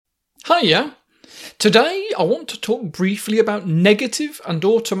Hiya! Today I want to talk briefly about negative and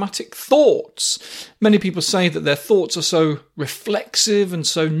automatic thoughts. Many people say that their thoughts are so reflexive and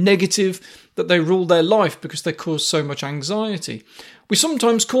so negative that they rule their life because they cause so much anxiety. We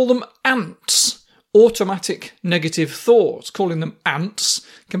sometimes call them ants, automatic negative thoughts. Calling them ants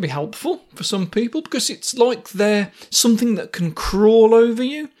can be helpful for some people because it's like they're something that can crawl over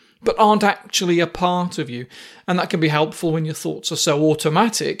you but aren't actually a part of you. And that can be helpful when your thoughts are so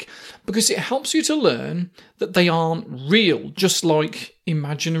automatic because it helps you to learn that they aren't real, just like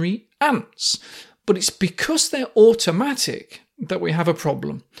imaginary ants. But it's because they're automatic that we have a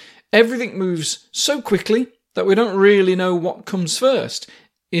problem. Everything moves so quickly that we don't really know what comes first.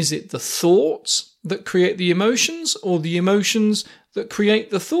 Is it the thoughts that create the emotions or the emotions that create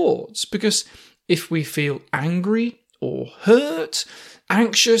the thoughts? Because if we feel angry or hurt,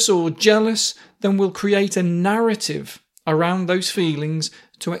 anxious or jealous, then we'll create a narrative around those feelings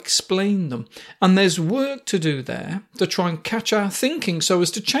to explain them. And there's work to do there to try and catch our thinking so as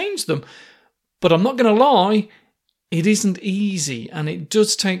to change them. But I'm not going to lie, it isn't easy and it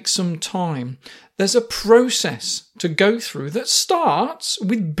does take some time. There's a process to go through that starts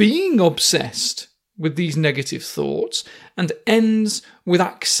with being obsessed with these negative thoughts and ends with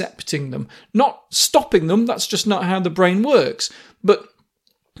accepting them. Not stopping them, that's just not how the brain works. But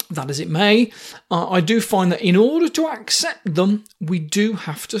that as it may, I do find that in order to accept them, we do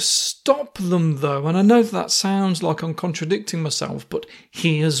have to stop them though. And I know that sounds like I'm contradicting myself, but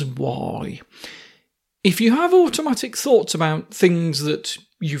here's why. If you have automatic thoughts about things that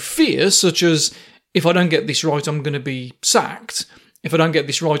you fear, such as, if I don't get this right, I'm going to be sacked. If I don't get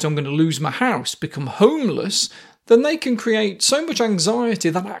this right, I'm going to lose my house, become homeless, then they can create so much anxiety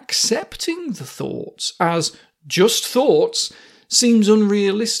that accepting the thoughts as just thoughts seems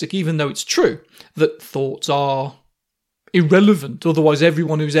unrealistic, even though it's true that thoughts are irrelevant. Otherwise,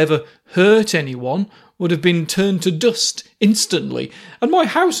 everyone who's ever hurt anyone would have been turned to dust instantly. And my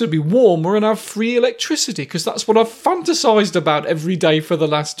house would be warmer and have free electricity, because that's what I've fantasized about every day for the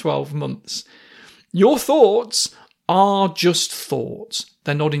last 12 months. Your thoughts are just thoughts.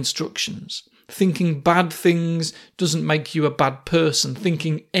 They're not instructions. Thinking bad things doesn't make you a bad person.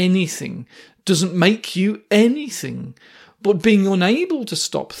 Thinking anything doesn't make you anything. But being unable to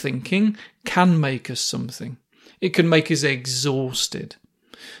stop thinking can make us something. It can make us exhausted.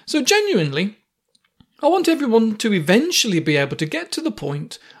 So genuinely, I want everyone to eventually be able to get to the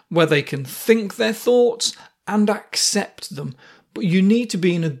point where they can think their thoughts and accept them. But you need to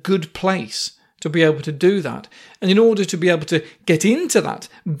be in a good place to be able to do that. And in order to be able to get into that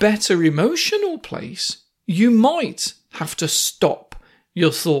better emotional place, you might have to stop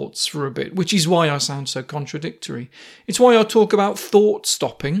your thoughts for a bit, which is why I sound so contradictory. It's why I talk about thought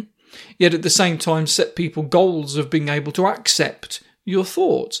stopping, yet at the same time set people goals of being able to accept your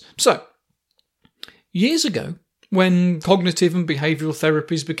thoughts. So, years ago, when cognitive and behavioural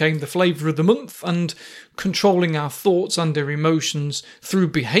therapies became the flavour of the month and controlling our thoughts and our emotions through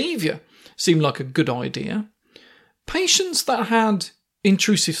behaviour seemed like a good idea, patients that had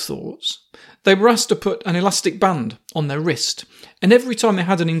intrusive thoughts, they were asked to put an elastic band on their wrist, and every time they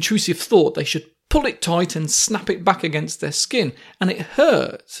had an intrusive thought, they should pull it tight and snap it back against their skin, and it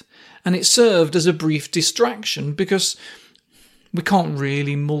hurt, and it served as a brief distraction because we can't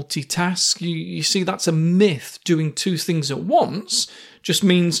really multitask. You see, that's a myth. Doing two things at once just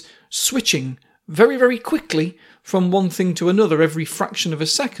means switching very, very quickly from one thing to another every fraction of a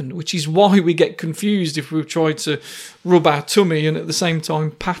second, which is why we get confused if we try to rub our tummy and at the same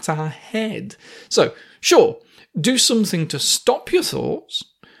time pat our head. So, sure, do something to stop your thoughts.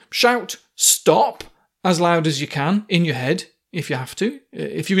 Shout stop as loud as you can in your head if you have to,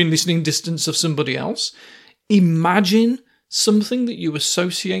 if you're in listening distance of somebody else. Imagine something that you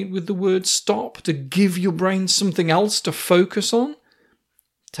associate with the word stop to give your brain something else to focus on.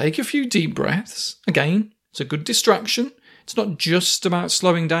 Take a few deep breaths. Again, it's a good distraction. It's not just about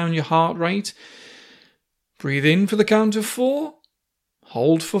slowing down your heart rate. Breathe in for the count of 4.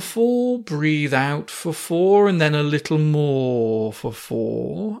 Hold for 4. Breathe out for 4. And then a little more for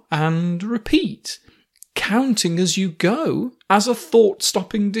 4. And repeat. Counting as you go as a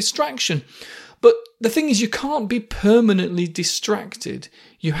thought-stopping distraction. But the thing is, you can't be permanently distracted.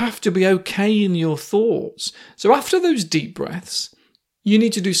 You have to be okay in your thoughts. So after those deep breaths, you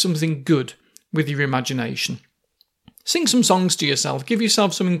need to do something good with your imagination. Sing some songs to yourself. Give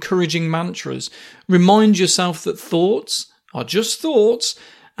yourself some encouraging mantras. Remind yourself that thoughts are just thoughts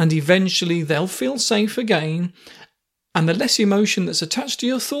and eventually they'll feel safe again. And the less emotion that's attached to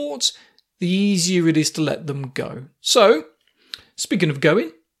your thoughts, the easier it is to let them go. So, speaking of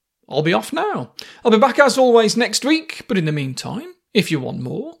going, I'll be off now. I'll be back as always next week, but in the meantime, If you want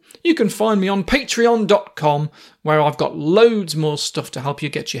more, you can find me on patreon.com, where I've got loads more stuff to help you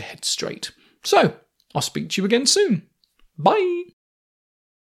get your head straight. So, I'll speak to you again soon. Bye!